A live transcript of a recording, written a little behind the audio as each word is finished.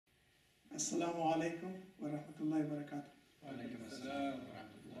Assalamu alaikum wa rahmatullahi wa barakatuh.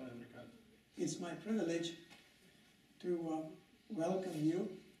 It's my privilege to welcome you,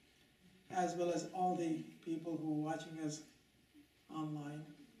 as well as all the people who are watching us online,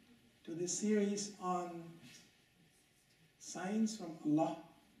 to this series on Science from Allah,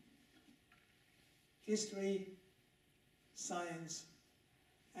 History, Science,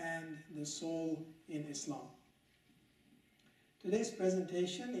 and the Soul in Islam. Today's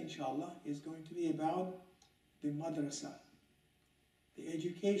presentation, inshallah, is going to be about the madrasa, the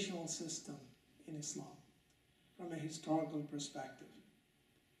educational system in Islam, from a historical perspective.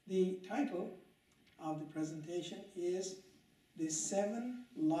 The title of the presentation is The 7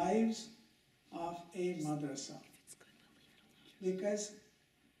 Lives of a Madrasa. Because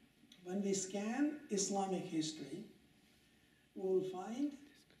when we scan Islamic history, we will find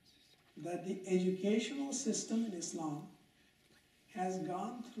that the educational system in Islam has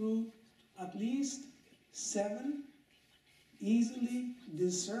gone through at least 7 easily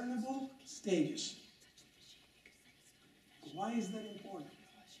discernible stages. Why is that important?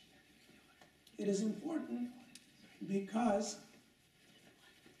 It is important because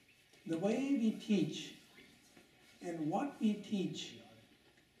the way we teach and what we teach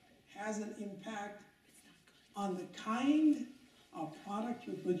has an impact on the kind of product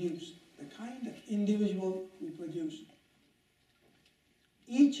we produce, the kind of individual we produce.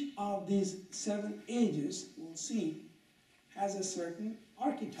 Each of these 7 ages, we'll see, has a certain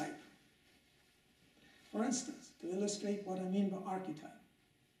archetype. For instance, to illustrate what I mean by archetype,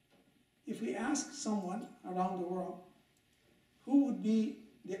 if we ask someone around the world, who would be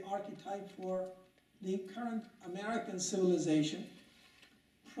the archetype for the current American civilization,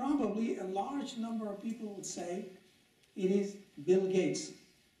 probably a large number of people would say it is Bill Gates.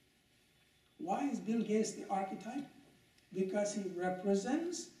 Why is Bill Gates the archetype? Because he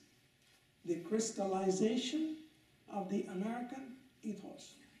represents the crystallization of the American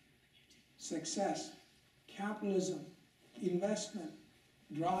ethos. Success, capitalism, investment,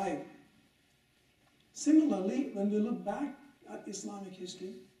 drive. Similarly, when we look back at Islamic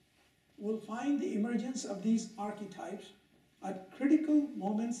history, we'll find the emergence of these archetypes at critical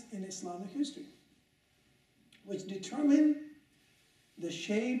moments in Islamic history, which determine the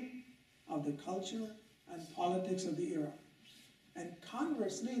shape of the culture and politics of the era. And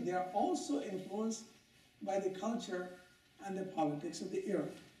conversely, they are also influenced by the culture and the politics of the era.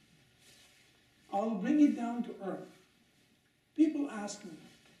 I'll bring it down to earth. People ask me,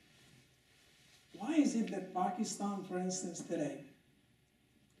 why is it that Pakistan, for instance, today,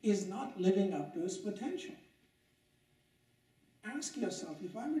 is not living up to its potential? Ask yourself,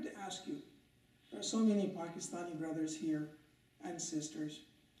 if I were to ask you, there are so many Pakistani brothers here and sisters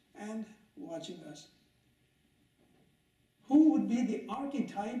and watching us, who would be the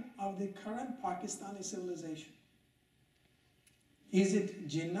archetype of the current Pakistani civilization? Is it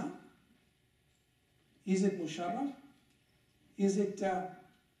Jinnah? Is it Musharraf? Is it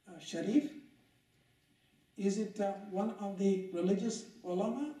Sharif? Is it one of the religious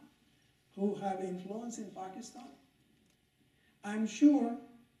ulama who have influence in Pakistan? I'm sure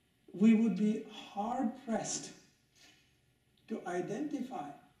we would be hard-pressed to identify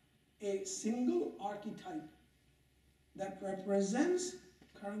a single archetype that represents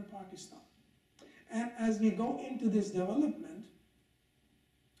current Pakistan. And as we go into this development,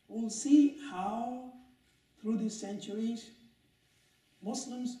 we'll see how through the centuries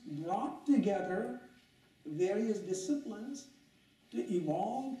Muslims brought together various disciplines to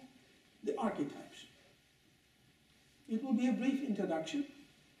evolve the archetypes. It will be a brief introduction,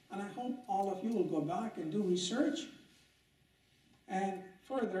 and I hope all of you will go back and do research and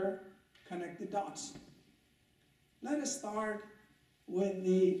further connect the dots. Let us start with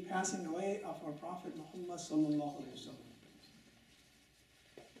the passing away of our Prophet Muhammad sallallahu alaihi wasallam.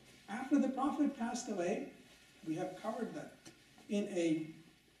 After the Prophet passed away, we have covered that in a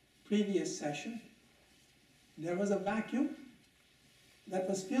previous session, there was a vacuum that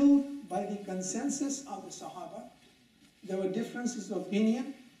was filled by the consensus of the Sahaba. There were differences of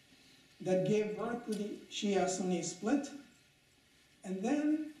opinion that gave birth to the Shia-Sunni split. And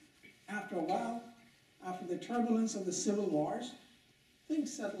then, after a while, after the turbulence of the civil wars,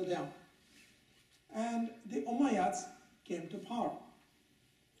 things settled down. And the Umayyads came to power.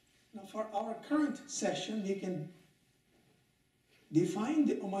 Now, for our current session, we can define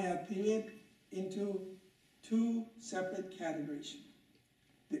the Umayyad period into 2 separate categories.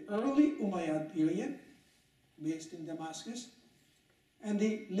 The early Umayyad period, based in Damascus, and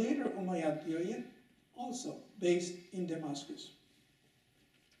the later Umayyad period, also based in Damascus.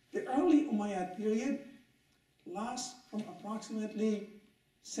 The early Umayyad period lasts from approximately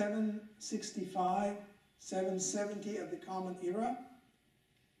 765, 770 of the Common Era,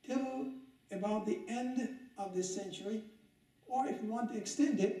 till about the end of this century, or if you want to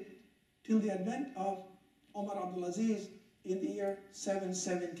extend it, till the advent of Umar Abdulaziz in the year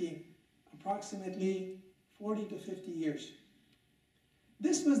 717, approximately 40 to 50 years.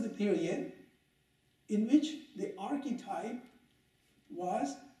 This was the period in which the archetype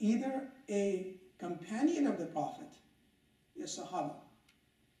was either a companion of the Prophet, a Sahaba,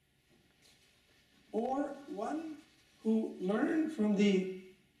 or one who learned from the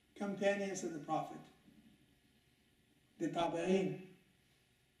companions of the Prophet, the Tabi'een,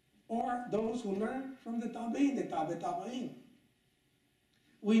 or those who learned from the Tabi'een, the Tabi'een.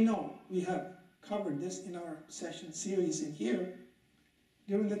 We know, we have covered this in our session series in here.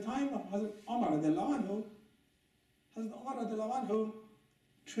 During the time of Hazrat Umar radiallahu anhu, Hazrat Umar radiallahu anhu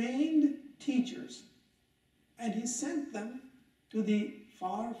trained teachers, and he sent them to the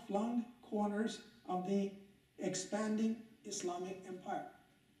far-flung corners of the expanding Islamic empire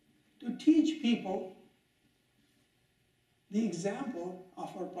to teach people the example of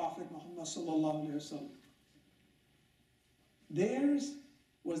our Prophet Muhammad sallallahu alaihi wasallam. Theirs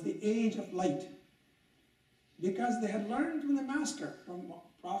was the age of light, because they had learned from the Master, from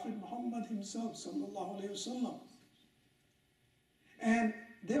Prophet Muhammad himself sallallahu alaihi wasallam, and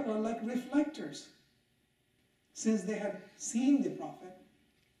they were like reflectors. Since they had seen the Prophet,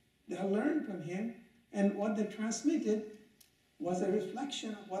 they had learned from him, and what they transmitted was a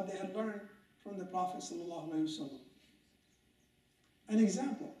reflection of what they had learned from the Prophet sallallahu alaihi wasallam. An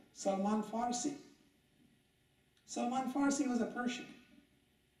example, Salman Farsi. Salman Farsi was a Persian,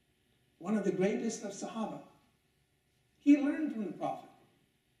 one of the greatest of Sahaba. He learned from the Prophet,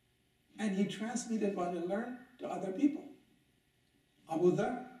 and he transmitted what he learned to other people. Abu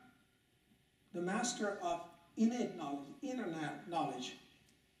Dhar, the master of innate knowledge, inner knowledge,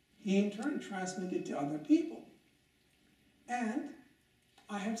 he in turn transmitted to other people. And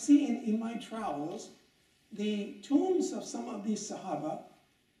I have seen in my travels the tombs of some of these Sahaba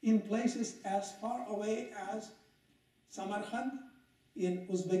in places as far away as Samarkand in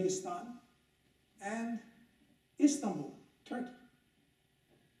Uzbekistan and Istanbul, Turkey.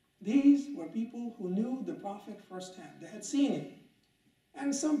 These were people who knew the Prophet firsthand. They had seen him.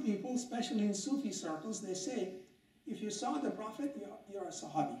 And some people, especially in Sufi circles, they say, if you saw the Prophet, you're a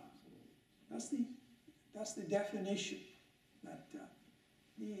Sahabi. That's the definition that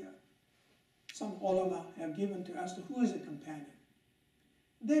some ulama have given to us to who is a companion.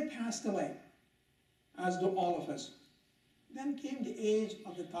 They passed away, as do all of us. Then came the age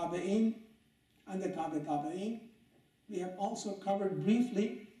of the Tabi'een and the Tabi'een. We have also covered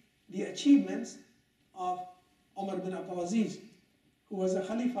briefly the achievements of Umar bin Abdulaziz, who was a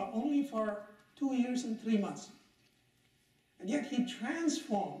Khalifa only for 2 years and 3 months. And yet he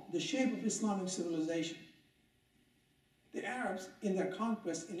transformed the shape of Islamic civilization. The Arabs, in their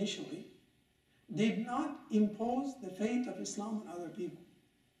conquest initially, did not impose the faith of Islam on other people.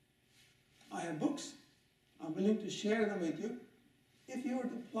 I have books. I'm willing to share them with you. If you were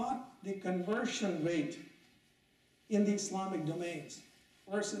to plot the conversion rate in the Islamic domains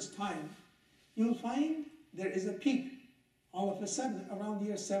versus time, you'll find there is a peak all of a sudden around the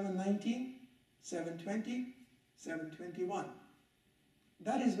year 719, 720, 721.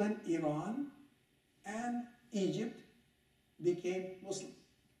 That is when Iran and Egypt became Muslim.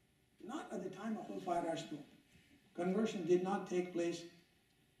 Not at the time of Khulafai Rashidun. Conversion did not take place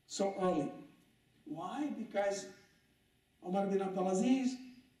so early. Why? Because Umar bin Abdulaziz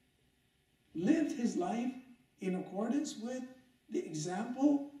lived his life in accordance with the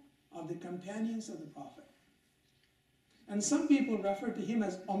example of the companions of the Prophet. And some people refer to him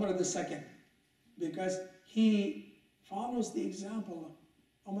as Umar II because he follows the example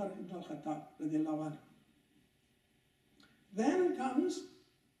of Umar ibn al-Khattab radiallahu anhu. Then comes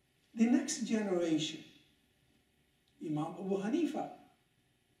the next generation, Imam Abu Hanifa,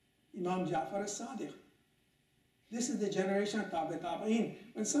 Imam Ja'far al-Sadiq. This is the generation of Tabi'een.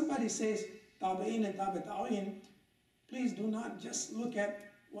 When somebody says Tabi'een and Tabi'een, please do not just look at,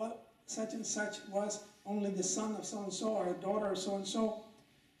 well, such and such was only the son of so-and-so or a daughter of so-and-so.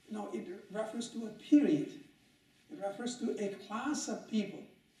 No, it refers to a period. It refers to a class of people.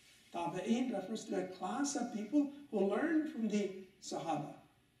 Tabi'een refers to a class of people who learned from the Sahaba.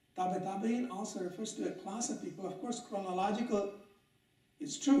 Tabi'een also refers to a class of people. Of course, chronological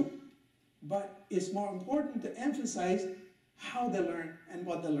is true, but it's more important to emphasize how they learn and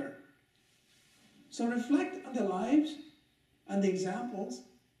what they learn. So reflect on the lives and the examples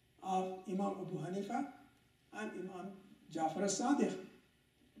of Imam Abu Hanifa and Imam Ja'far al-Sadiq.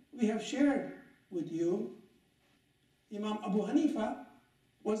 We have shared with you Imam Abu Hanifa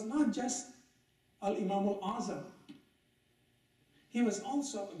was not just Al-Imam al-Azam. He was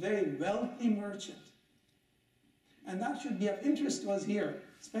also a very wealthy merchant. And that should be of interest to us here,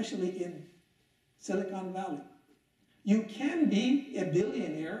 especially in Silicon Valley. You can be a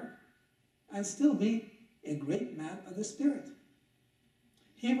billionaire and still be a great man of the spirit.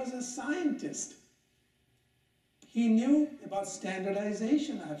 He was a scientist. He knew about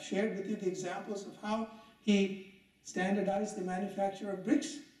standardization. I have shared with you the examples of how he standardized the manufacture of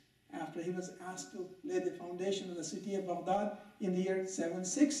bricks after he was asked to lay the foundation of the city of Baghdad in the year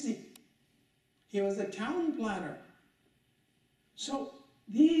 760. He was a town planner. So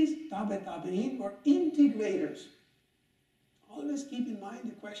these tabi'in were integrators. Always keep in mind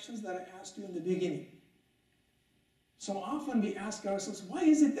the questions that I asked you in the beginning. So often we ask ourselves, why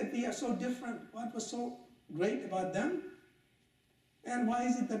is it that we are so different? What was so great about them? And why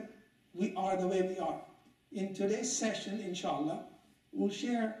is it that we are the way we are? In today's session, inshallah, we'll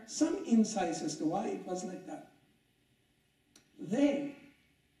share some insights as to why it was like that. They,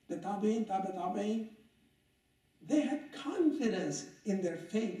 the tabi'in, they had confidence in their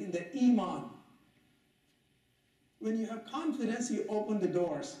faith, in their iman. When you have confidence, you open the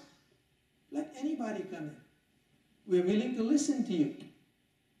doors. Let anybody come in. We're willing to listen to you.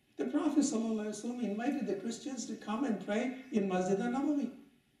 The Prophet ﷺ invited the Christians to come and pray in Masjid al-Nabawi.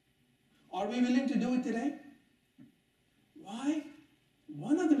 Are we willing to do it today? Why?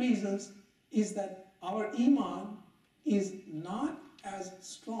 One of the reasons is that our iman is not as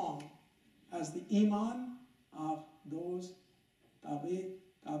strong as the iman of those tabi'in,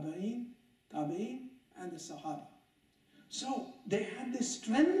 and the Sahaba. So they had the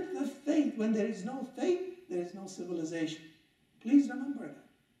strength of faith. When there is no faith, there is no civilization. Please remember that.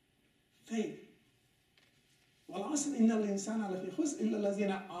 Faith. وَالْعَصْرِ إِنَّ الْإِنسَانَ لَفِي خُسْرٍ إِلَّا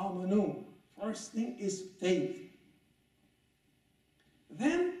الَّذِينَ آمَنُوا. First thing is faith.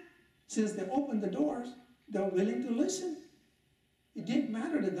 Then, since they opened the doors, they were willing to listen. It didn't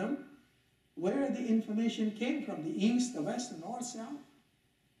matter to them where the information came from, the east, the west, the north, south,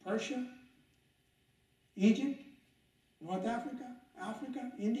 Persia, Egypt, North Africa,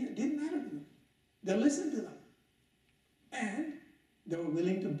 Africa, India. It didn't matter to them. They listened to them. And they were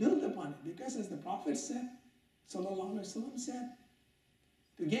willing to build upon it. Because as the Prophet said, Sallallahu Alaihi Wasallam said,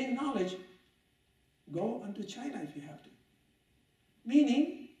 to gain knowledge, go unto China if you have to.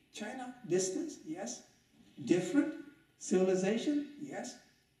 Meaning, China, distance, yes. Different, civilization, yes.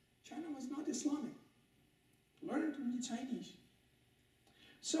 China was not Islamic. Learn from the Chinese.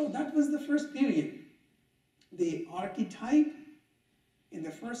 So that was the first period. The archetype in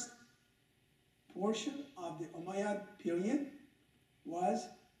the first portion of the Umayyad period was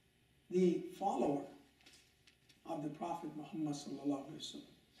the follower of the Prophet Muhammad sallallahu alaihi wasallam,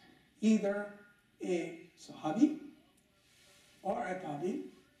 either a Sahabi or a Tabi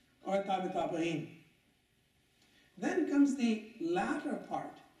or a Tabi'in. Then comes the latter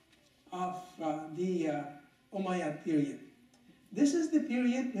part of the Umayyad period. This is the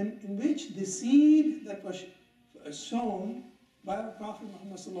period in which the seed that was sown by the Prophet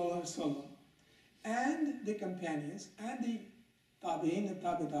Muhammad sallallahu alaihi wasallam and the companions and the Tabi'in and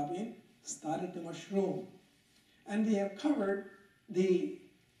Tabi'in started to mushroom. And we have covered the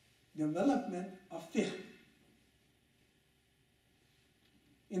development of fiqh.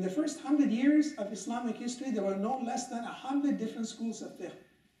 In the first 100 years of Islamic history, there were no less than 100 different schools of fiqh.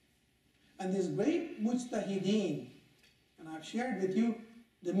 And these great mujtahideen, and I've shared with you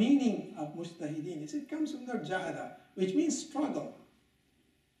the meaning of mujtahideen. It comes from their jahada, which means struggle.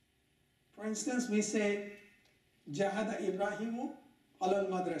 For instance, we say, Jahada Ibrahimu ala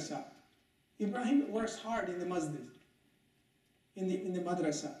al-madrasa. Ibrahim works hard in the masjid, in the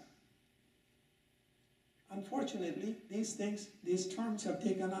madrasa. Unfortunately, these terms have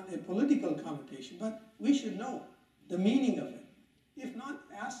taken on a political connotation, but we should know the meaning of it. If not,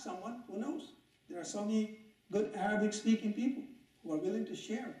 ask someone who knows. There are so many good Arabic-speaking people who are willing to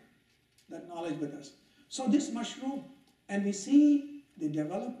share that knowledge with us. So this mushroom, and we see the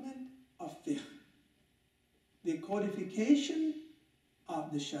development of fiqh, the codification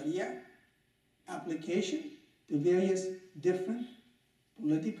of the Sharia, application to various different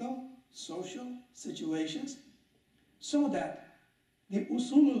political, social situations, so that the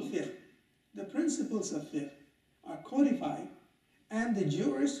usulul fiqh, the principles of fiqh, are codified, and the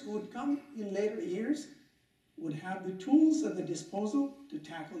jurists who would come in later years would have the tools at their disposal to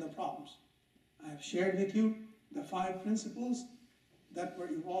tackle the problems. I have shared with you the 5 principles that were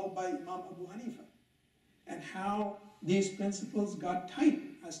evolved by Imam Abu Hanifa, and how these principles got tight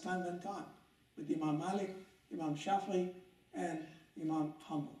as time went on with Imam Malik, Imam Shafi'i, and Imam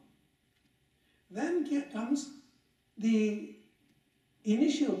Hanbal. Then comes the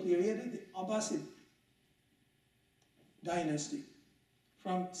initial period of the Abbasid dynasty,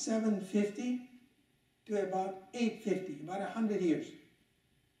 from 750 to about 850, about 100 years.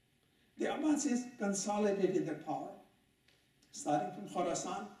 The Abbasids consolidated their power, starting from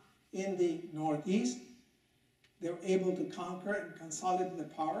Khorasan in the northeast. They were able to conquer and consolidate the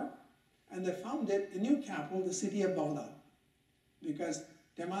power, and they founded a new capital, the city of Baghdad, because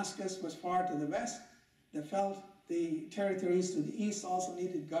Damascus was far to the west. They felt the territories to the east also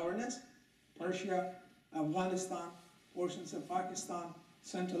needed governance. Persia, Afghanistan, portions of Pakistan,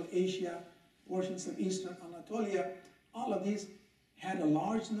 Central Asia, portions of Eastern Anatolia, all of these had a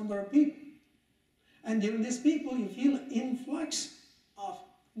large number of people. And during these people, you feel an influx of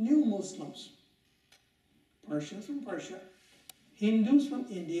new Muslims. Persians from Persia, Hindus from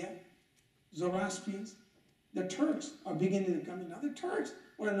India, Zoroastrians. The Turks are beginning to come in. Now, the Turks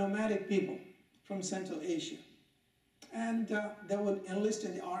were nomadic people from Central Asia. And they would enlist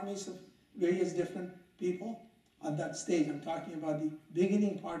in the armies of various different people at that stage. I'm talking about the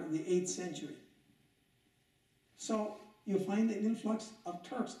beginning part of the 8th century. So you find an influx of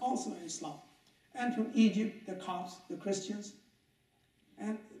Turks also in Islam. And from Egypt, the Copts, the Christians.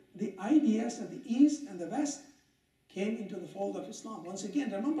 And the ideas of the East and the West came into the fold of Islam. Once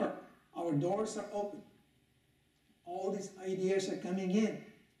again, remember, our doors are open. All these ideas are coming in.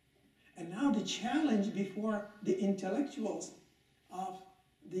 And now the challenge before the intellectuals of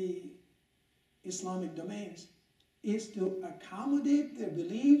the Islamic domains is to accommodate their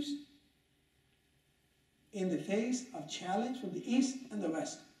beliefs in the face of challenge from the East and the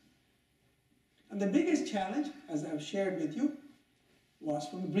West. And the biggest challenge, as I've shared with you, was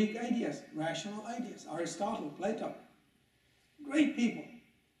from the Greek ideas, rational ideas, Aristotle, Plato. Great people.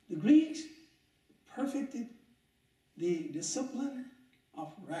 The Greeks perfected the discipline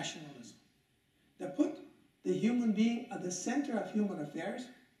of rationalism. They put the human being at the center of human affairs,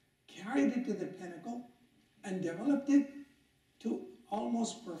 carried it to the pinnacle, and developed it to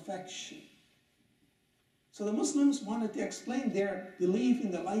almost perfection. So the Muslims wanted to explain their belief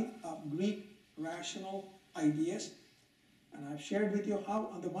in the light of Greek rational ideas. And I've shared with you how,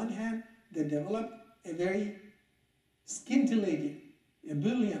 on the one hand, they developed a very scintillating,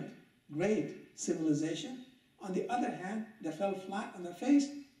 ebullient, great civilization. On the other hand, they fell flat on their face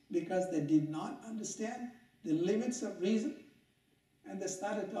because they did not understand the limits of reason, and they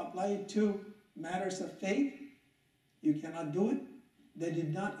started to apply it to matters of faith. You cannot do it. They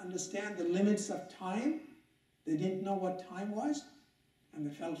did not understand the limits of time. They didn't know what time was, and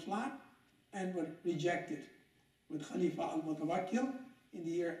they fell flat and were rejected. With Khalifa al-Mutawakkil in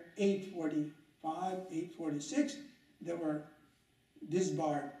the year 845, 846, they were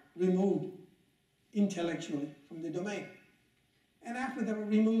disbarred, removed intellectually from the domain. And after they were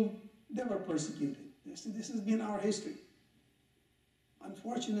removed, they were persecuted. This has been our history.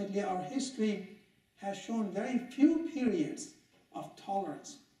 Unfortunately, our history has shown very few periods of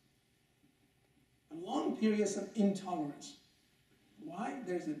tolerance and long periods of intolerance. Why?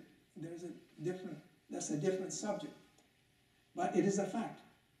 That's a different subject. But it is a fact.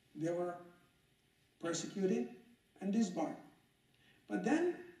 They were persecuted and disbarred. But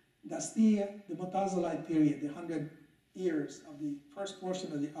then, that's the Mutazilite period, the 100 years of the first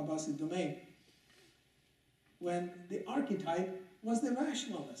portion of the Abbasid domain, when the archetype was the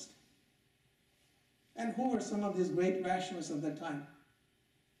rationalist. And who were some of these great rationalists of that time?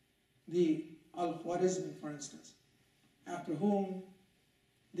 The Al-Khwarizmi, for instance, after whom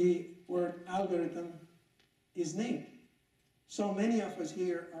the word algorithm is named. So many of us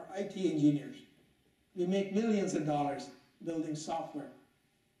here are IT engineers. We make millions of dollars building software.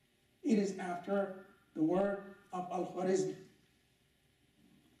 It is after the word of Al-Khwarizmi.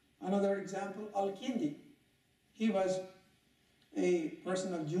 Another example, Al-Kindi. He was a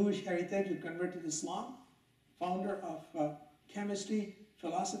person of Jewish heritage who converted to Islam, founder of chemistry,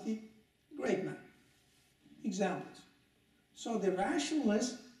 philosophy, great man. Examples. So the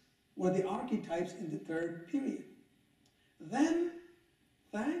rationalists were the archetypes in the third period. Then,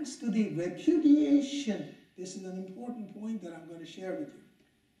 thanks to the repudiation, this is an important point that I'm going to share with you.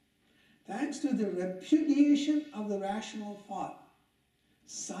 Thanks to the repudiation of the rational thought,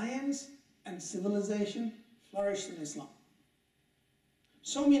 science and civilization flourished in Islam.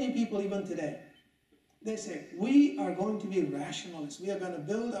 So many people even today, they say, we are going to be rationalists. We are going to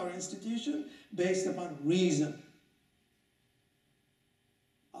build our institution based upon reason.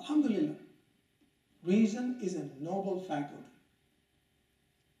 Alhamdulillah, reason is a noble faculty.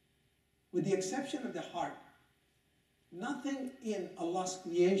 With the exception of the heart, nothing in Allah's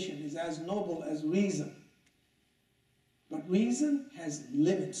creation is as noble as reason. But reason has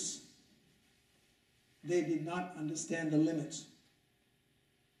limits. They did not understand the limits.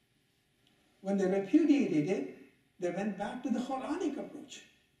 when they repudiated it, they went back to the Quranic approach.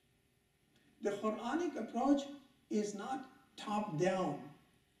 The Quranic approach is not top-down.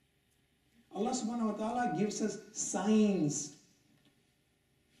 Allah subhanahu wa ta'ala gives us signs.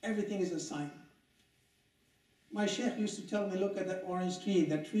 Everything is a sign. My sheikh used to tell me, look at that orange tree.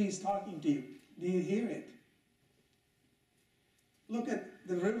 That tree is talking to you. Do you hear it? Look at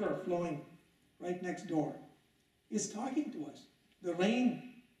the river flowing right next door. It's talking to us. The rain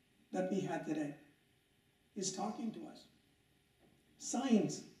that we had today is talking to us.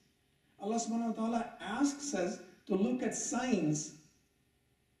 Signs. Allah subhanahu wa ta'ala asks us to look at signs,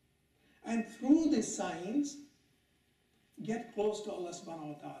 and through the signs get close to Allah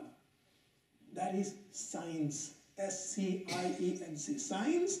subhanahu wa ta'ala. That is science. S-C-I-E-N-C.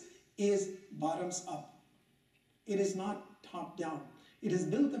 Science is bottoms up. It is not top down. It is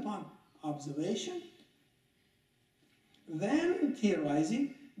built upon observation, then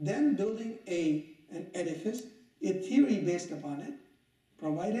theorizing, then building an edifice, a theory based upon it,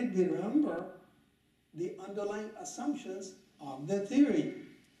 provided we remember the underlying assumptions of the theory.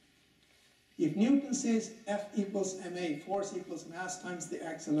 If Newton says F equals ma, force equals mass times the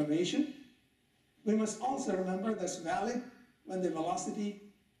acceleration, we must also remember that's valid when the velocity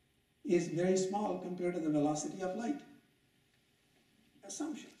is very small compared to the velocity of light.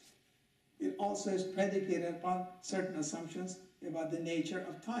 Assumptions. It also is predicated upon certain assumptions about the nature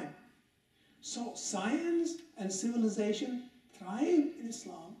of time. So science and civilization thrive in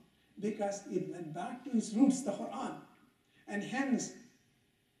Islam because it went back to its roots, the Quran. And hence,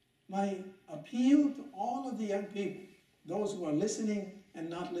 my appeal to all of the young people, those who are listening and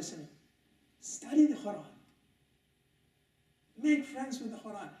not listening, study the Quran. Make friends with the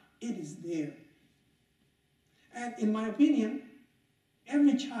Quran. It is there. And in my opinion,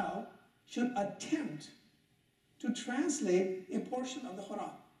 every child should attempt to translate a portion of the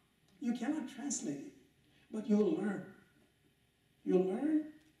Quran. You cannot translate it, but you'll learn. You'll learn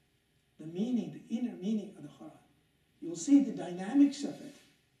the meaning, the inner meaning of the Quran. You'll see the dynamics of it.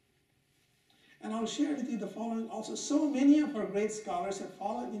 And I'll share with you the following also. So many of our great scholars have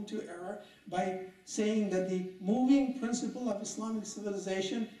fallen into error by saying that the moving principle of Islamic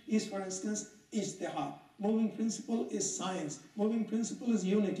civilization is, for instance, ijtihad. Moving principle is science. Moving principle is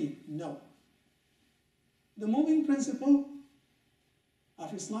unity. No. The moving principle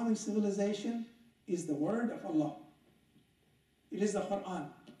of Islamic civilization is the word of Allah. It is the Quran.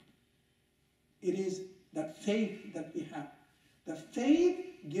 It is that faith that we have. The faith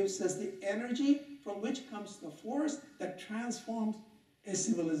gives us the energy from which comes the force that transforms a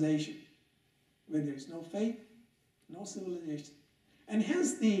civilization. Where there is no faith, no civilization. And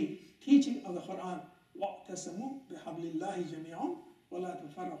hence the teaching of the Quran, وَاعْتَصِمُوا بِحَبْلِ اللَّهِ جَمِيعًا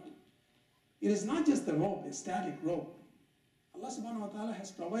وَلَا تَفَرَّقُوا. It is not just the rope, a static rope. Allah subhanahu wa ta'ala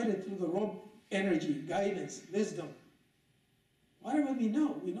has provided through the rope energy, guidance, wisdom. Whatever we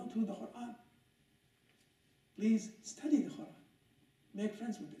know through the Quran. Please study the Quran. Make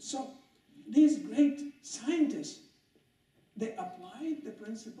friends with it. So, these great scientists, they applied the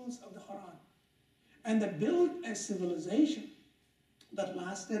principles of the Quran. And they built a civilization that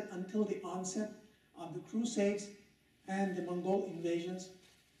lasted until the onset of the Crusades and the Mongol invasions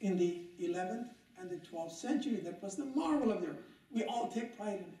in the 11th and the 12th century. That was the marvel of the earth. We all take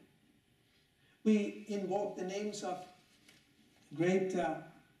pride in it. We invoke the names of great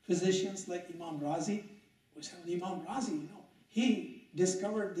physicians like Imam Razi. We say, Imam Razi, he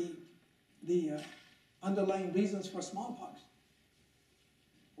discovered the underlying reasons for smallpox,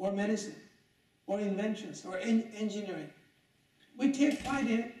 or medicine, or inventions, or engineering. We take pride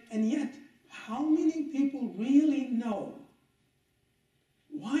in it, and yet, how many people really know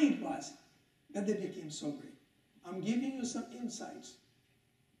why it was that they became so great? I'm giving you some insights.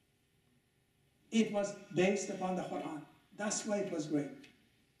 It was based upon the Quran. That's why it was great.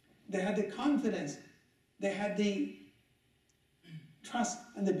 They had the confidence, they had the trust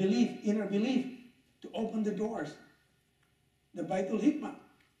and the belief, inner belief, to open the doors. The Baitul Hikmah,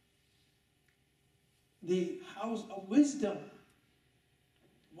 the house of wisdom.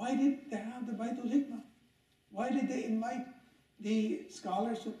 Why did they have the Baitul Hikmah? Why did they invite the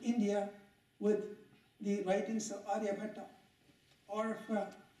scholars of India with the writings of Aryabhatta, or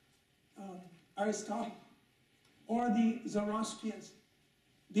of Aristotle, or the Zoroastrians?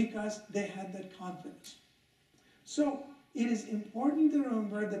 Because they had that confidence. So it is important to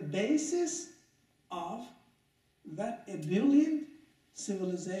remember the basis of that ebullient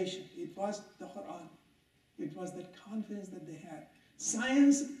civilization. It was the Quran. It was the confidence that they had.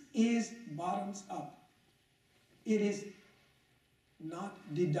 Science is bottoms up. It is not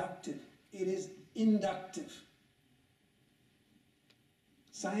deductive. It is inductive.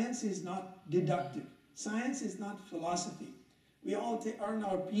 Science is not deductive. Science is not philosophy. We all earn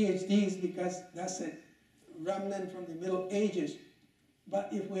our PhDs because that's a remnant from the Middle Ages. But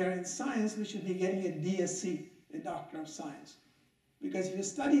if we are in science, we should be getting a DSc, a Doctor of Science. Because if you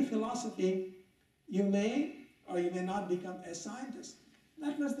study philosophy, you may or you may not become a scientist.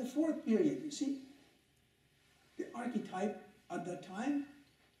 That was the fourth period, you see. The archetype at that time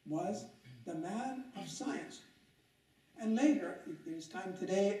was the man of science. And later, if there's time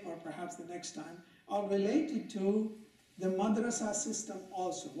today or perhaps the next time, I'll relate it to the madrasa system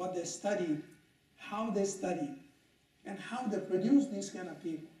also, what they studied, how they studied, and how they produced these kind of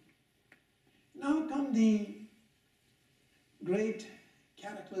people. Now come the great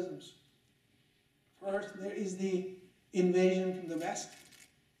cataclysms. First, there is the invasion from the West,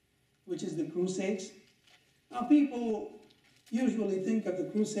 which is the Crusades. Now people usually think of the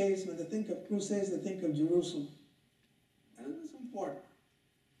Crusades, when they think of Crusades, they think of Jerusalem. And it was important.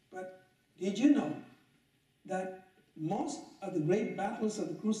 But did you know that most of the great battles of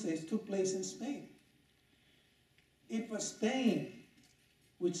the Crusades took place in Spain? It was Spain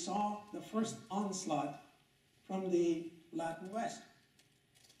which saw the first onslaught from the Latin West.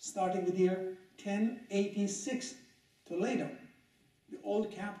 Starting with the year 1086, Toledo, the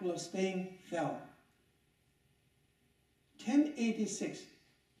old capital of Spain, fell. 1086,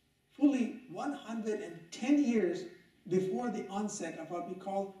 fully 110 years before the onset of what we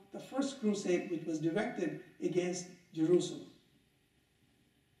call the First Crusade, which was directed against Jerusalem.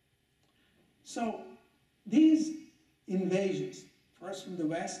 So these invasions, first from the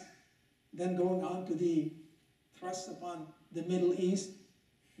West, then going on to the thrust upon the Middle East,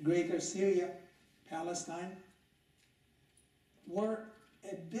 Greater Syria, Palestine, were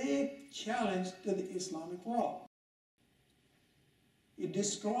a big challenge to the Islamic world. It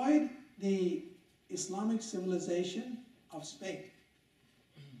destroyed the Islamic civilization of Spain.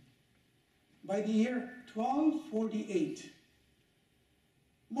 By the year 1248,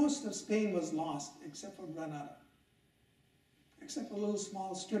 most of Spain was lost except for Granada, except for a little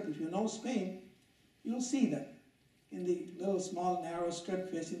small strip. If you know Spain, you'll see that in the little small narrow strip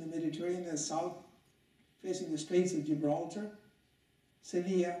facing the Mediterranean and south, facing the Straits of Gibraltar,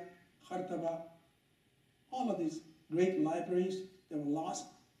 Sevilla, Córdoba, all of these great libraries that were lost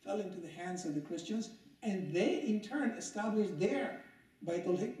fell into the hands of the Christians, and they in turn established their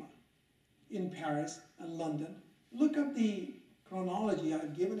Baitul Hikmah in Paris and London. Look up the chronology.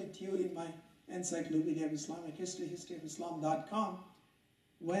 I've given it to you in my Encyclopedia of Islamic History, historyofislam.com,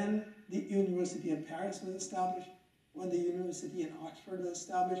 when the University of Paris was established, when the University in Oxford was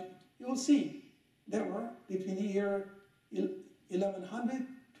established. You'll see there were, between the year 1100,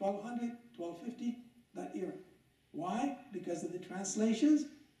 1200, 1250, that era. Why? Because of the translations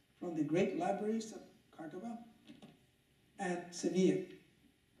from the great libraries of Córdoba and Sevilla.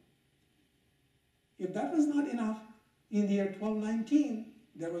 If that was not enough, in the year 1219,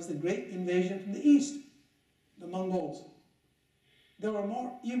 there was the great invasion from the east, the Mongols. They were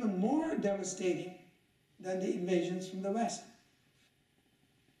even more devastating than the invasions from the west.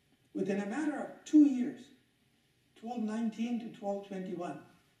 Within a matter of 2 years, 1219 to 1221,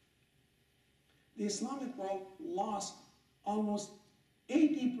 the Islamic world lost almost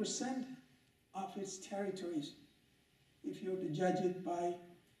 80% of its territories, if you were to judge it by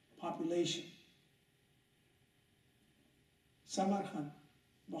population. Samarkand,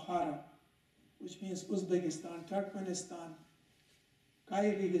 Bukhara, which means Uzbekistan, Turkmenistan,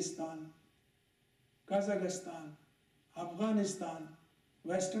 Kyrgyzstan, Kazakhstan, Afghanistan,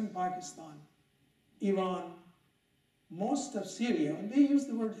 Western Pakistan, Iran, most of Syria. When they use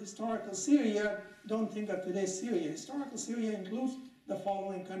the word historical Syria, don't think of today's Syria. Historical Syria includes the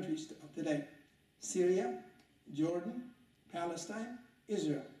following countries of today: Syria, Jordan, Palestine,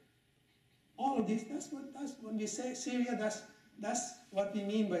 Israel. All of these, that's when we say Syria, that's what we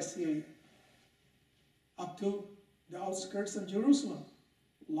mean by Syria. Up to the outskirts of Jerusalem,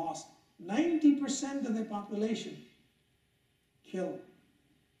 lost. 90% of the population killed.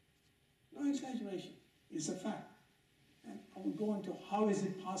 No exaggeration, it's a fact. And I will go into how is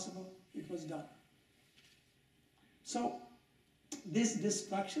it possible it was done. So this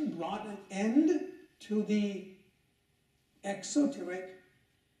destruction brought an end to the exoteric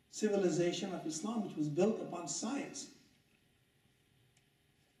civilization of Islam, which was built upon science.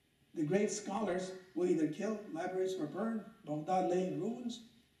 The great scholars were either killed, libraries were burned, Baghdad lay in ruins,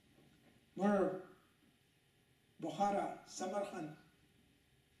 Mur, Bukhara, Samarkand.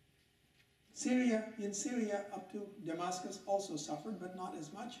 In Syria up to Damascus also suffered, but not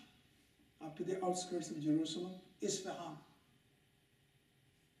as much, up to the outskirts of Jerusalem, Isfahan.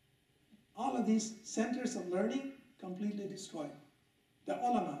 All of these centers of learning completely destroyed. The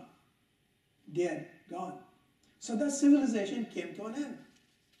ulama, dead, gone. So that civilization came to an end.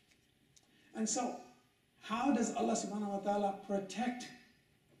 And so, how does Allah subhanahu wa ta'ala protect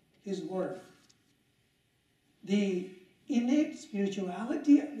His word? The innate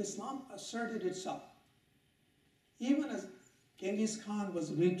spirituality of Islam asserted itself. Even as Genghis Khan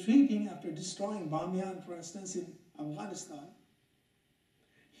was retreating after destroying Bamiyan, for instance, in Afghanistan,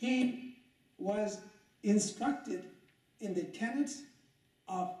 he was instructed in the tenets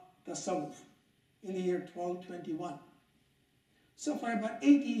of Tasawwuf in the year 1221. So for about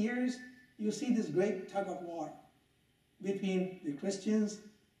 80 years, you see this great tug of war between the Christians,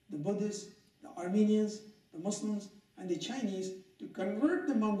 the Buddhists, the Armenians, the Muslims, and the Chinese to convert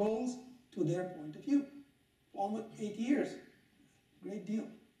the Mongols to their point of view. For almost 80 years. Great deal.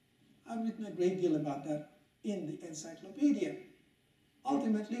 I've written a great deal about that in the encyclopedia.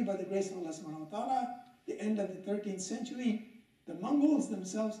 Ultimately, by the grace of Allah subhanahu wa ta'ala, the end of the 13th century, the Mongols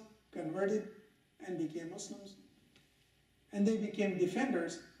themselves converted and became Muslims. And they became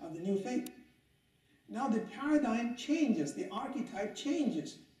defenders of the new faith. Now the paradigm changes, the archetype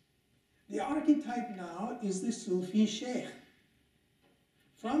changes. The archetype now is the Sufi Sheikh.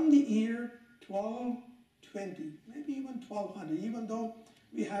 From the year 1220, maybe even 1200, even though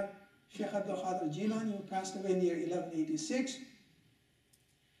we have Sheikh Abdul Qadir Jilani, who passed away in the year 1186,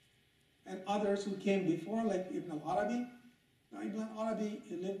 and others who came before, like Ibn al-Arabi. Now Ibn al-Arabi,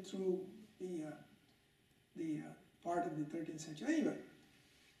 he lived through the part of the 13th century. Anyway,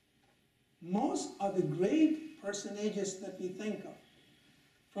 most of the great personages that we think of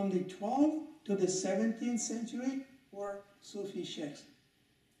from the 12th to the 17th century were Sufi sheikhs.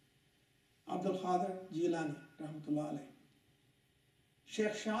 Abdul Qadir Jilani, rahmatullah alayh.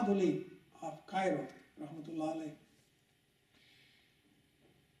 Sheikh Shaduli of Cairo, rahmatullah alayh.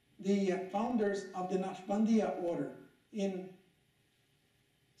 The founders of the Naqshbandiya order in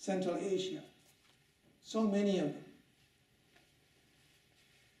Central Asia. So many of them.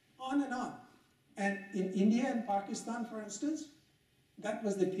 On and on. And in India and Pakistan, for instance, that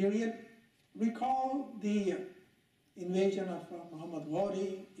was the period. Recall the invasion of Muhammad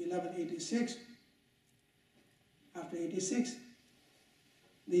Ghori, 1186. After 86,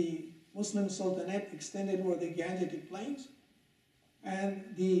 the Muslim Sultanate extended over the Gangetic Plains, and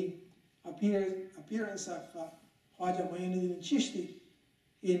the appearance of Khwaja Muinuddin Chishti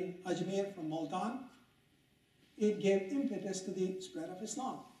in Ajmer from Multan, it gave impetus to the spread of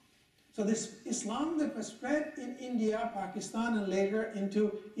Islam. So this Islam that was spread in India, Pakistan, and later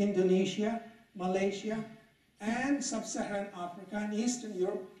into Indonesia, Malaysia, and Sub-Saharan Africa and Eastern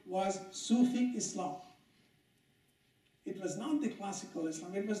Europe was Sufi Islam. It was not the classical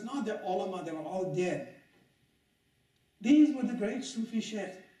Islam. It was not the ulama. They were all dead. These were the great Sufi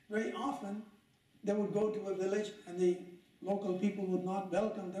sheikhs. Very often, they would go to a village and the local people would not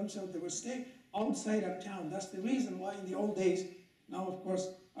welcome them, so they would stay outside of town. That's the reason why in the old days, now of course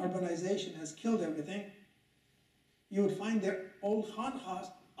urbanization has killed everything, you would find their old khanqahs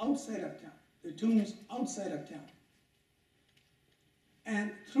outside of town, their tombs outside of town.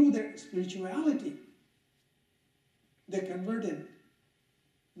 And through their spirituality, they converted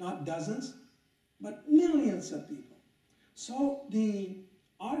not dozens, but millions of people. So the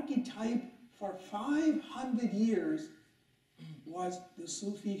archetype for 500 years was the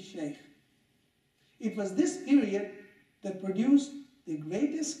Sufi Sheikh. It was this period that produced the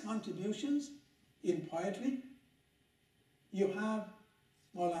greatest contributions in poetry. You have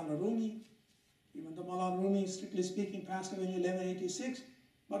Maulana Rumi, even though Maulana Rumi, strictly speaking, passed away in 1186,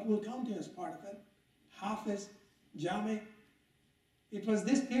 but will count him as part of it. Hafiz, Jami. It was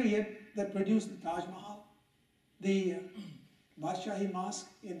this period that produced the Taj Mahal, the Badshahi Mosque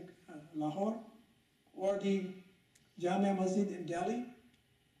in Lahore, or the Jamia Masjid in Delhi,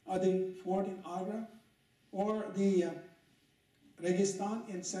 or the fort in Agra, or the Registan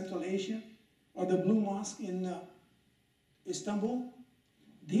in Central Asia, or the Blue Mosque in Istanbul.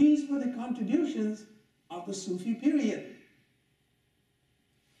 These were the contributions of the Sufi period.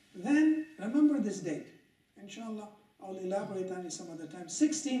 Then, remember this date. Inshallah, I'll elaborate on it some other time.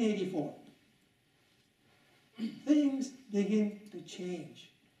 1684. Things begin to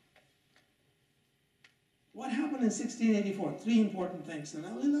change. What happened in 1684? Three important things, and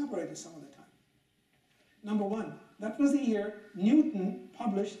I'll elaborate it some other time. Number one, that was the year Newton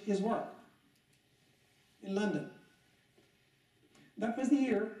published his work in London. That was the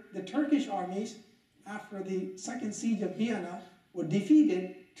year the Turkish armies, after the second siege of Vienna, were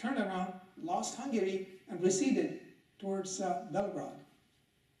defeated, turned around, lost Hungary, and receded towards Belgrade.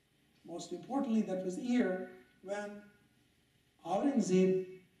 Most importantly, that was the year when Aurangzeb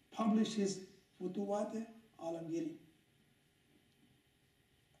published his Futuwat-e Alamgiri.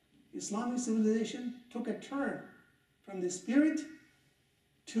 Islamic civilization took a turn from the spirit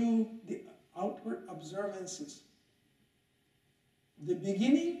to the outward observances. The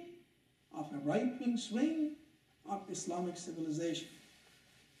beginning of a right-wing swing of Islamic civilization.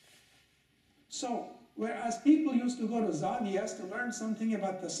 So, whereas people used to go to Zawiyas to learn something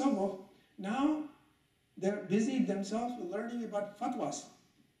about tasawwuf, now they're busied themselves with learning about fatwas.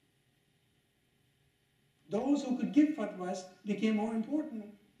 Those who could give fatwas became more important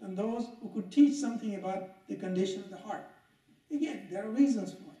than those who could teach something about the condition of the heart. Again, there are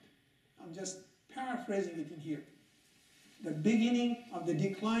reasons for it. I'm just paraphrasing it in here. The beginning of the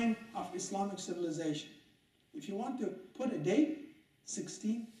decline of Islamic civilization. If you want to put a date,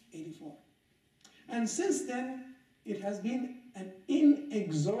 1684. And since then, it has been an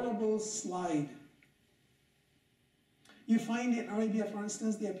inexorable slide. You find in Arabia, for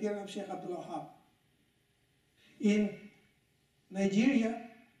instance, the appearance of Sheikh Abdul Wahab. In Nigeria,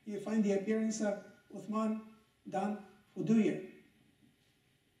 you find the appearance of Uthman Dan Fodio.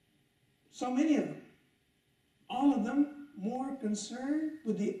 So many of them. All of them more concerned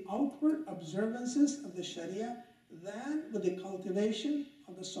with the outward observances of the Sharia than with the cultivation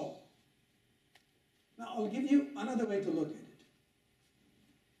of the soul. Now, I'll give you another way to look at it.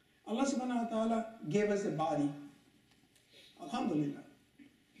 Allah subhanahu wa ta'ala gave us a body. Alhamdulillah.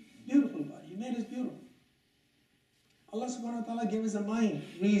 Beautiful body. He made us beautiful. Allah subhanahu wa ta'ala gave us a mind,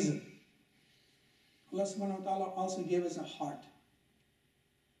 reason. Allah subhanahu wa ta'ala also gave us a heart.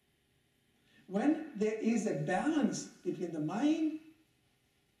 When there is a balance between the mind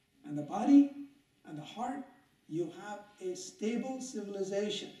and the body and the heart, you have a stable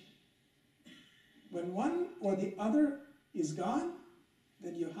civilization. When one or the other is gone,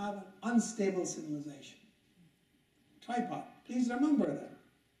 then you have an unstable civilization. Tripod, please remember that.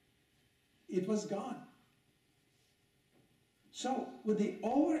 It was gone. So, with the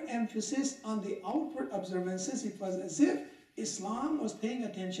overemphasis on the outward observances, it was as if Islam was paying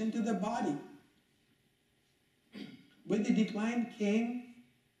attention to the body. With the decline came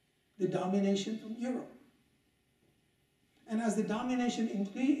the domination from Europe. And as the domination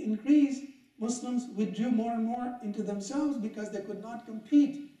increased, Muslims withdrew more and more into themselves because they could not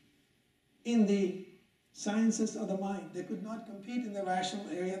compete in the sciences of the mind. They could not compete in the rational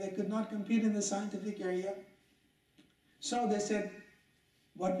area. They could not compete in the scientific area. So they said,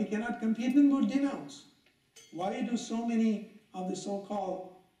 what we cannot compete in, we'll denounce. Why do so many of the so-called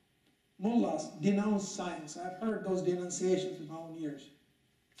mullahs denounce science? I've heard those denunciations in my own ears.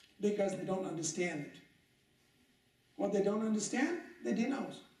 Because they don't understand it. What they don't understand, they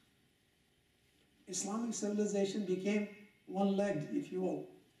denounce. Islamic civilization became one-legged, if you will.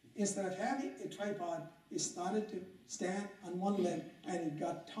 Instead of having a tripod, it started to stand on one leg and it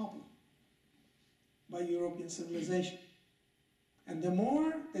got toppled by European civilization. And the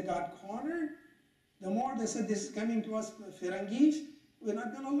more they got cornered, the more they said, this is coming to us from Firangis, we're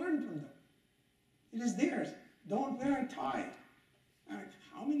not going to learn from them. It is theirs. Don't wear a tie.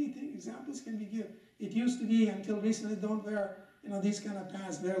 How many examples can we give? It used to be, until recently, don't wear these kind of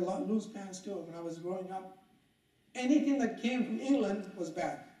pants, wear loose pants too. When I was growing up, anything that came from England was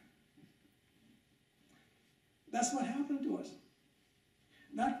bad. That's what happened to us.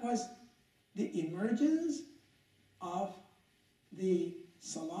 That was the emergence of the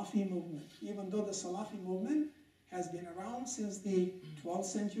Salafi movement. Even though the Salafi movement has been around since the 12th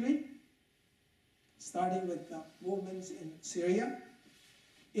century, starting with the movements in Syria,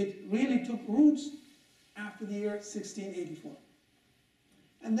 it really took roots after the year 1684.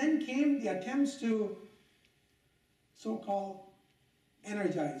 And then came the attempts to so-called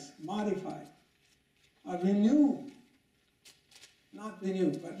energize, modify, renew, not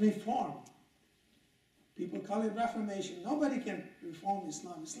renew, but reform. People call it reformation. Nobody can reform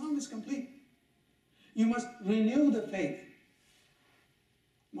Islam. Islam is complete. You must renew the faith.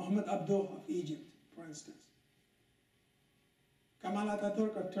 Muhammad Abduh of Egypt, for instance. Kemal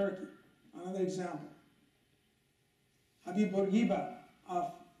Atatürk of Turkey, another example. Habib Bourguiba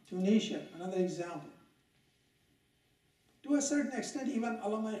of Tunisia, another example. To a certain extent, even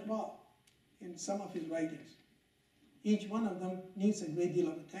Allama Iqbal in some of his writings. Each one of them needs a great deal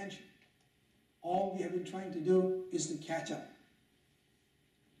of attention. All we have been trying to do is to catch up.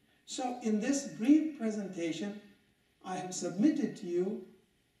 So in this brief presentation, I have submitted to you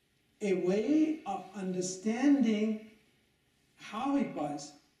a way of understanding how it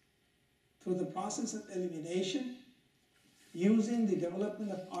was through the process of elimination, using the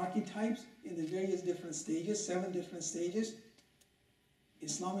development of archetypes in the various different stages, 7 different stages.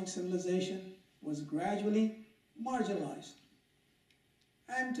 Islamic civilization was gradually marginalized.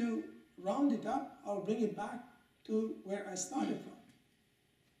 And to round it up, I'll bring it back to where I started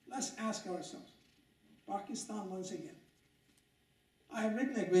from. let's ask ourselves, Pakistan once again. I have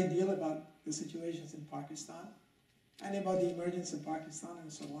written a great deal about the situations in Pakistan and about the emergence of Pakistan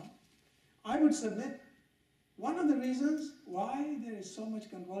and so on. I would submit one of the reasons why there is so much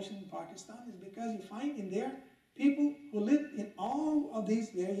convulsion in Pakistan is because you find in there people who live in all of these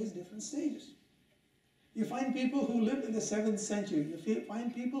various different stages. You find people who lived in the 7th century. You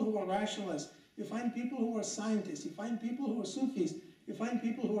find people who are rationalists. You find people who are scientists. You find people who are Sufis. You find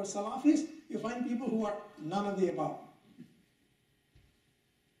people who are Salafis. You find people who are none of the above.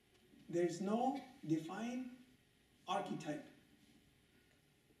 There is no defined archetype.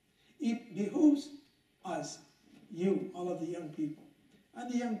 It behooves us, you, all of the young people,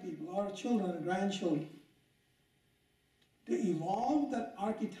 and the young people, our children and grandchildren, to evolve that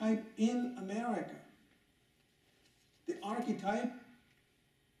archetype in America. The archetype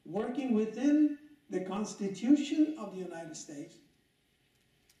working within the Constitution of the United States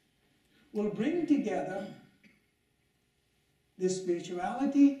will bring together the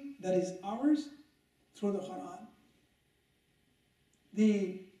spirituality that is ours through the Quran,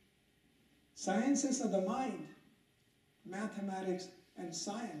 the sciences of the mind, mathematics and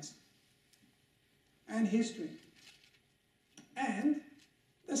science, and history, and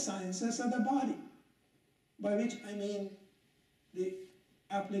the sciences of the body, by which I mean the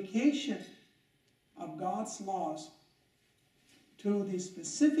application of God's laws to the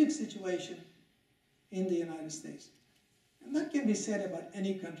specific situation in the United States. And that can be said about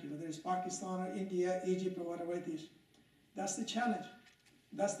any country, whether it's Pakistan or India, Egypt, or whatever it is. That's the challenge.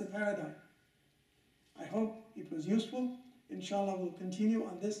 That's the paradigm. I hope it was useful. Inshallah, we'll continue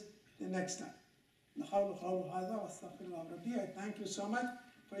on this the next time. I thank you so much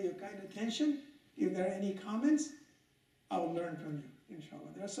for your kind attention. If there are any comments, I will learn from you,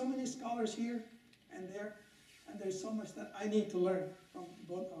 inshallah. There are so many scholars here and there, and there's so much that I need to learn from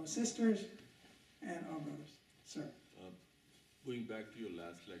both our sisters and our brothers. Sir. Going back to your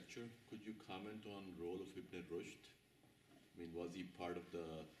last lecture, could you comment on the role of Ibn Rushd? I mean, was he part of the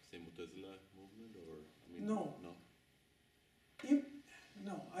same Mu'tazila movement, or? I mean, no. No?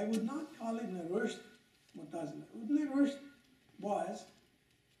 No, I would not call Ibn Rushd Mu'tazila. Ibn Rushd was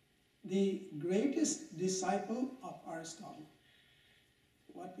the greatest disciple of Aristotle,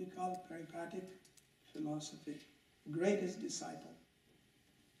 what we call peripatetic philosophy, greatest disciple.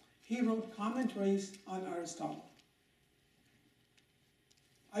 He wrote commentaries on Aristotle,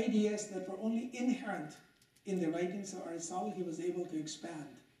 ideas that were only inherent in the writings of Aristotle he was able to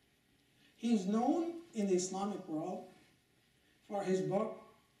expand. He is known in the Islamic world for his book,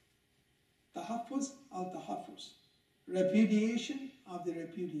 Tahaffuz al-Tahaffuz, Repudiation of the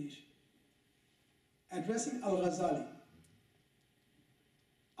Repudiation, addressing Al-Ghazali.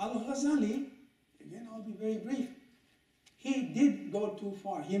 Al-Ghazali, again I'll be very brief, he did go too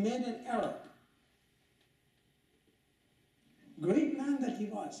far. He made an error. Great man that he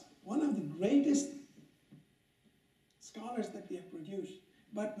was, one of the greatest scholars that we have produced.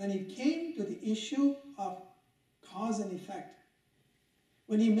 But when it came to the issue of cause and effect,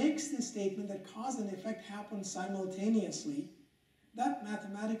 when he makes the statement that cause and effect happen simultaneously, that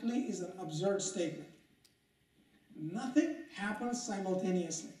mathematically is an absurd statement. Nothing happens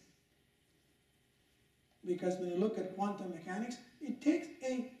simultaneously. Because when you look at quantum mechanics, it takes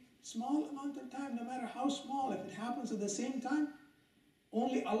a small amount of time, no matter how small. If it happens at the same time,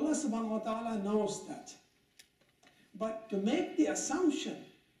 only Allah subhanahu wa ta'ala knows that. But to make the assumption,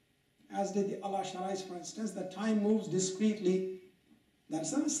 as did the Al-Ash'aris, for instance, that time moves discretely,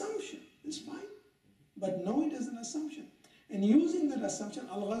 that's an assumption. It's fine. But no, it is an assumption. And using that assumption,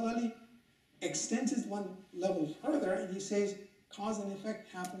 Al-Ghazali extends it one level further, and he says cause and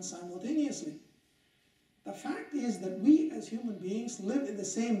effect happen simultaneously. The fact is that we as human beings live in the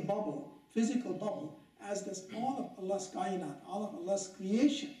same bubble, physical bubble, as does all of Allah's kainat, all of Allah's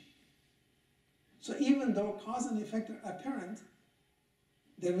creation. So even though cause and effect are apparent,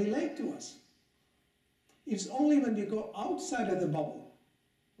 they relate to us. It's only when we go outside of the bubble,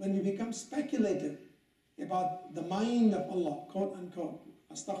 when we become speculative about the mind of Allah, quote unquote,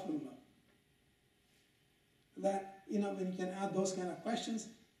 astaghfirullah, that, when you can add those kind of questions,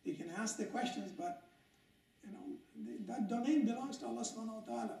 you can ask the questions, but that domain belongs to Allah subhanahu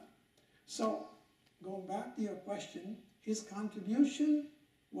wa ta'ala. So, going back to your question, his contribution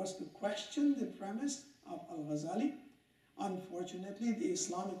was to question the premise of Al-Ghazali. Unfortunately, the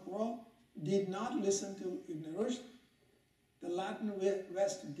Islamic world did not listen to Ibn Rushd. The Latin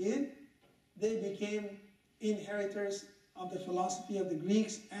West did. They became inheritors of the philosophy of the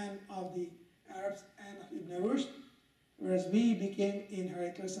Greeks and of the Arabs and of Ibn Rushd, whereas we became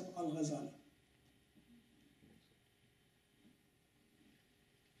inheritors of Al-Ghazali.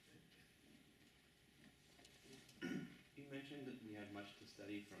 mentioned that we have much to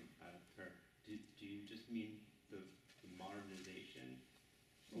study from Ataturk. Do you just mean the modernization?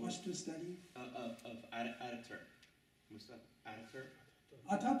 Much to study. Of Ataturk. Mustafa Ataturk?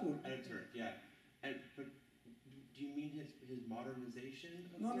 Ataturk. Yeah. But do you mean his modernization?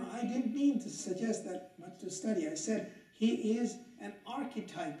 No, I didn't mean to suggest that much to study. I said he is an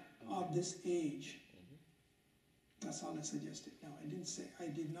archetype of this age. That's all I suggested. No, I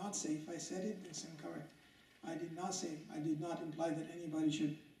did not say, if I said it, it's incorrect. I did not imply that anybody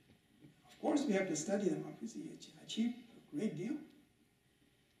should. Of course, we have to study them. Obviously, he achieved a great deal.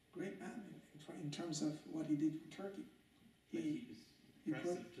 Great man in terms of what he did for Turkey. He was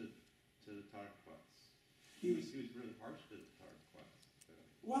impressive to the Tarquats. He was really harsh to the Tarquats.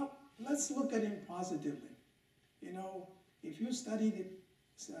 Well, let's look at him positively. You know, if you study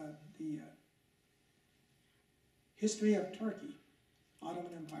the history of Turkey,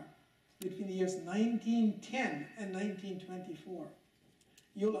 Ottoman Empire, between the years 1910 and 1924,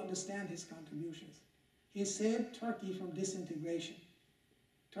 you'll understand his contributions. He saved Turkey from disintegration.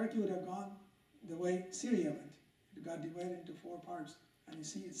 Turkey would have gone the way Syria went. It got divided into 4 parts, and you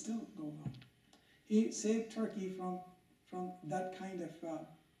see it's still going on. He saved Turkey from that kind of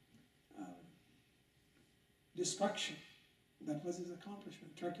destruction. That was his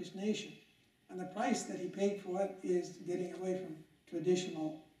accomplishment, Turkish nation. And the price that he paid for it is getting away from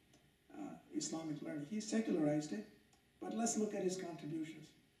traditional Islamic learning. He secularized it, but let's look at his contributions.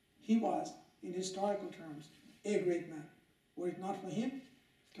 He was, in historical terms, a great man. Were it not for him,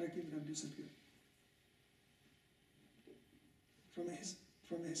 Turkey would have disappeared.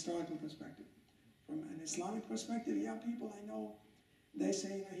 From a historical perspective. From an Islamic perspective, yeah, people I know, they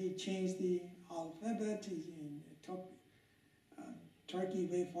say he changed the alphabet, he took Turkey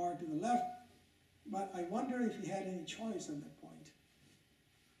way far to the left, but I wonder if he had any choice at that point,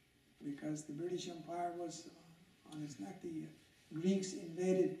 because the British Empire was on its neck. The Greeks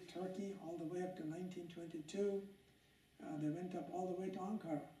invaded Turkey all the way up to 1922. They went up all the way to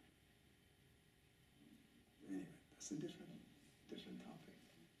Ankara. Anyway, that's a different topic.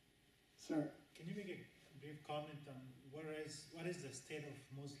 Sir? Can you make a brief comment on what is the state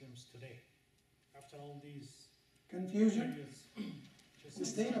of Muslims today? After all these confusion? Years, the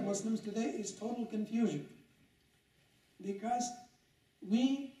state of Muslims today is total confusion, because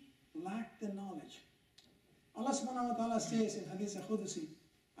we lack the knowledge. Allah subhanahu wa ta'ala says in Hadith al-Qudsi,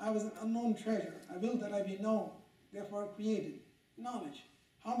 I was an unknown treasure. I will that I be known, therefore created. Knowledge.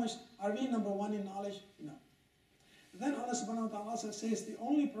 How much? Are we number 1 in knowledge? No. Then Allah subhanahu wa ta'ala also says the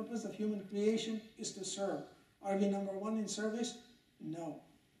only purpose of human creation is to serve. Are we number 1 in service? No.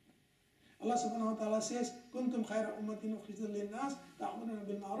 Allah subhanahu wa ta'ala says, Kuntum khayra ummatin ukhrijat lin-nas ta'muruna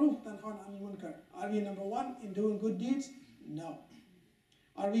bil ma'ruf tanhauna 'anil munkar. Are we number 1 in doing good deeds? No.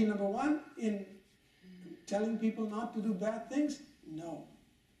 Are we number 1 in telling people not to do bad things? No.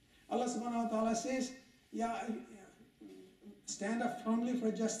 Allah subhanahu wa ta'ala says, stand up firmly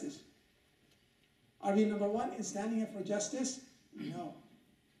for justice. Are we number 1 in standing up for justice? No.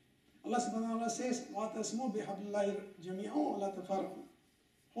 Allah subhanahu wa ta'ala says, وَاعْتَصِمُوا بِحَبْلِ اللَّهِ جَمِيعًا وَلَا تَفَرَّقُوا.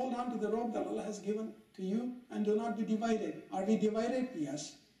 Hold on to the rope that Allah has given to you and do not be divided. Are we divided?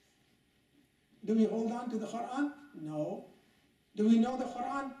 Yes. Do we hold on to the Quran? No. Do we know the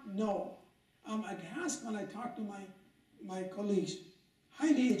Quran? No. I'm aghast when I talk to my colleagues,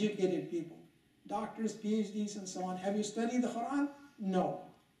 highly educated people, doctors, PhDs, and so on. Have you studied the Quran? No.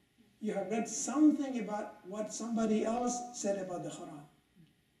 You have read something about what somebody else said about the Quran.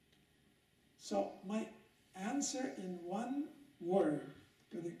 So my answer in one word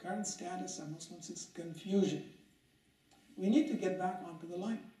to the current status of Muslims is confusion. We need to get back onto the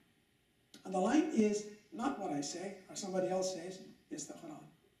line. And the line is not what I say or somebody else says, it's the Quran.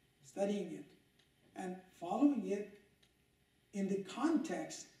 Studying it and following it in the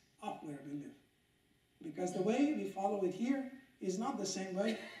context of where we live. Because the way we follow it here is not the same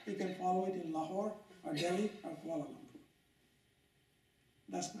way we can follow it in Lahore or Delhi or Kuala Lumpur.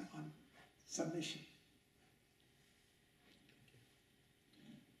 That's my submission.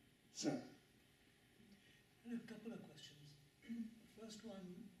 Sir? I have a couple of questions. The first one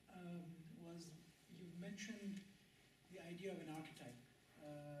was, you mentioned the idea of an archetype.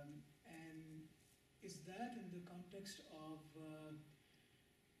 And is that in the context of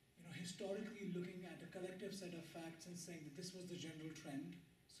historically looking at a collective set of facts and saying that this was the general trend,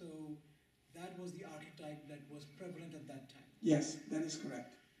 so that was the archetype that was prevalent at that time? Yes, that is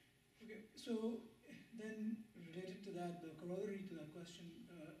correct. Okay, so then related to that, the corollary to that question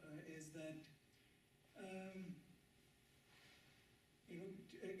is that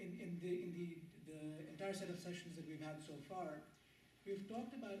in the entire set of sessions that we've had so far, we've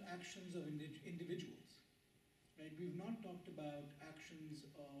talked about actions of individuals, right? We've not talked about actions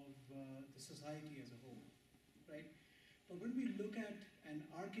of the society as a whole, right? But when we look at an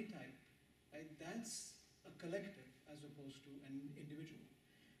archetype, right, that's a collective as opposed to an individual.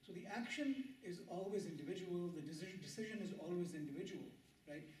 So the action is always individual, the decision is always individual,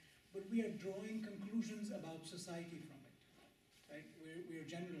 right? But we are drawing conclusions about society from it, right? We're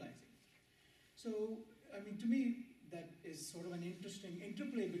generalizing. So, I mean, to me, that is sort of an interesting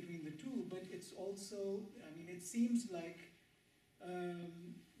interplay between the two, but it's also, I mean, it seems like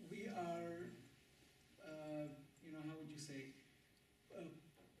we are, you know, how would you say,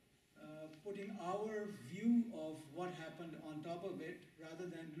 putting our view of what happened on top of it rather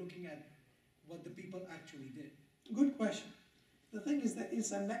than looking at what the people actually did. Good question. The thing is that it's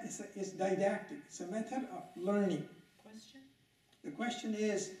didactic. It's a method of learning. Question? The question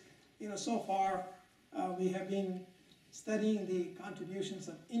is, you know, so far we have been studying the contributions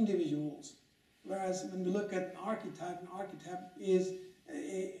of individuals, whereas when we look at an archetype is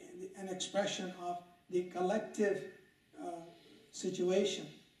an expression of the collective situation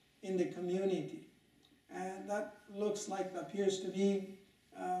in the community. And that looks like, appears to be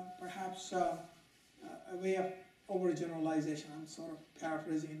perhaps a way of overgeneralization. I'm sort of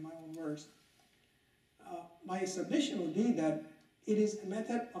paraphrasing in my own words. My submission would be that it is a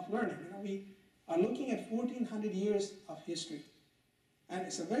method of learning. You know, we are looking at 1400 years of history. And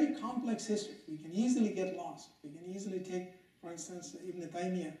it's a very complex history. We can easily get lost. We can easily take, for instance, Ibn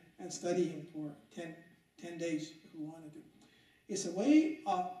Taymiyyah and study him for 10 days if we wanted to. It's a way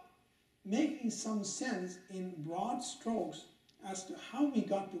of making some sense in broad strokes as to how we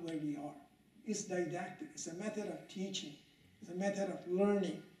got to where we are. It's didactic. It's a method of teaching. It's a method of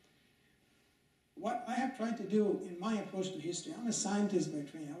learning. What I have tried to do in my approach to history, I'm a scientist by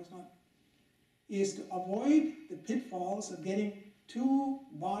training, is to avoid the pitfalls of getting too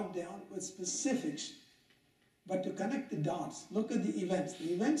bogged down with specifics, but to connect the dots. Look at the events.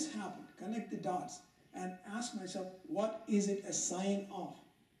 The events happened. Connect the dots and ask myself, what is it a sign of?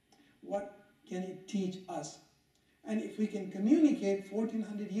 What can it teach us? And if we can communicate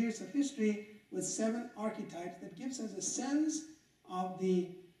 1400 years of history with 7 archetypes, that gives us a sense of the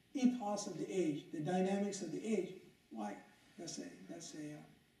ethos of the age, the dynamics of the age. Why? That's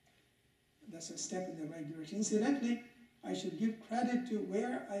a step in the right direction. Incidentally, I should give credit to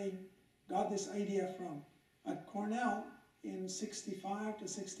where I got this idea from. At Cornell in 65 to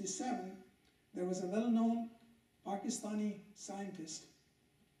 67, there was a well-known Pakistani scientist,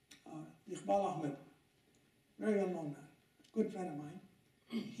 Iqbal Ahmed, very well-known man, good friend of mine.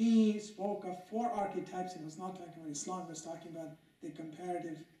 He spoke of 4 archetypes. He was not talking about Islam, he was talking about the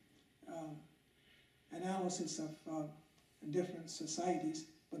comparative analysis of different societies.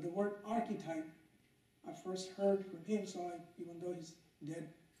 But the word archetype, I first heard from him, so even though he's dead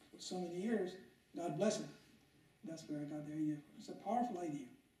for so many years, God bless him. That's where I got the idea from. It's a powerful idea.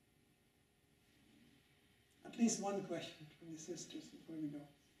 At least one question from the sisters before we go.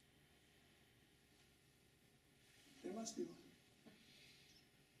 There must be one.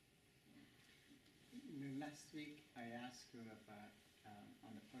 Last week I asked you about,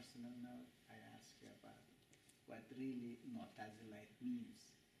 on a personal note, I asked you about what really Mu'tazilite means.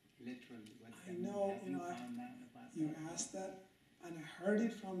 Literally, what I know, have you found out about you that? asked that, and I heard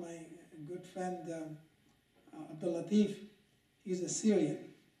it from my good friend Abdul Latif. He's a Syrian.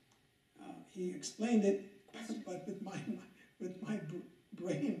 He explained it, but with my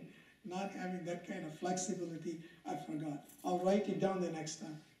brain not having that kind of flexibility, I forgot. I'll write it down the next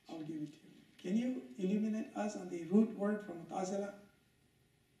time. I'll give it to you. Can you illuminate us on the root word from Mu'tazila?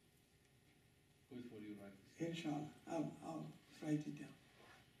 Before you write. Inshallah, I'll write it down.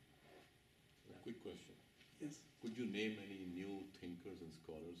 A quick question. Yes. Could you name any new thinkers and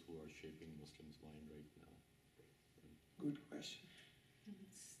scholars who are shaping Muslims' mind right now? Good question.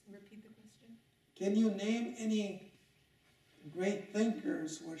 Repeat the question. Can you name any great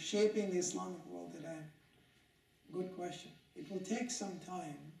thinkers who are shaping the Islamic world today? Good question. It will take some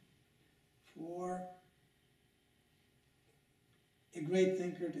time for a great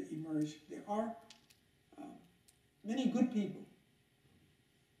thinker to emerge. There are many good people,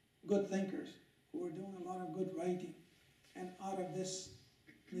 good thinkers, who are doing a lot of good writing. And out of this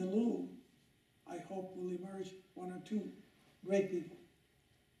milieu, I hope will emerge 1 or 2 great people.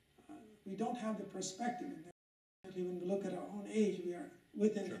 We don't have the perspective. When we look at our own age, we are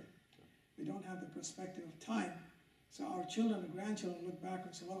within it. We don't have the perspective of time. So our children and grandchildren look back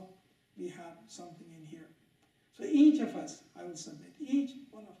and say, well, we have something in here. So each of us, I will submit, each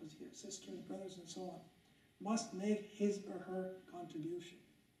one of us here, sisters, brothers, and so on, must make his or her contribution.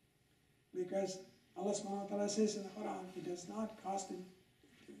 Because Allah subhanahu wa ta'ala says in the Quran, it does not cost him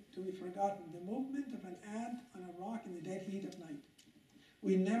to to be forgotten. The movement of an ant on a rock in the dead heat of night.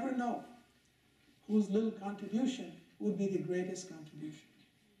 We never know whose little contribution would be the greatest contribution.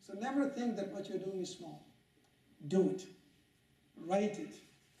 So never think that what you're doing is small. Do it. Write it.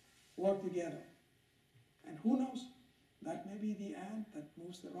 Work together. And who knows? That may be the ant that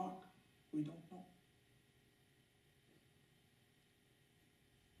moves the rock. We don't know.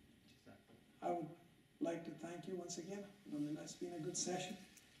 I would like to thank you once again. It's been a good session.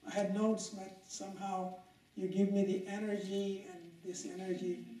 I had notes, but somehow you give me the energy and this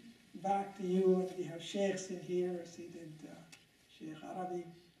energy back to you. And we have sheikhs in here, seated Sheikh Arabi,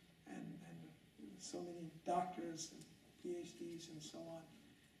 and so many doctors and PhDs and so on.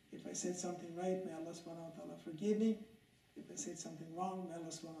 If I said something right, may Allah subhanahu wa ta'ala forgive me. If I said something wrong, may Allah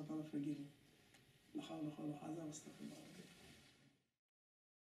subhanahu wa ta'ala forgive me.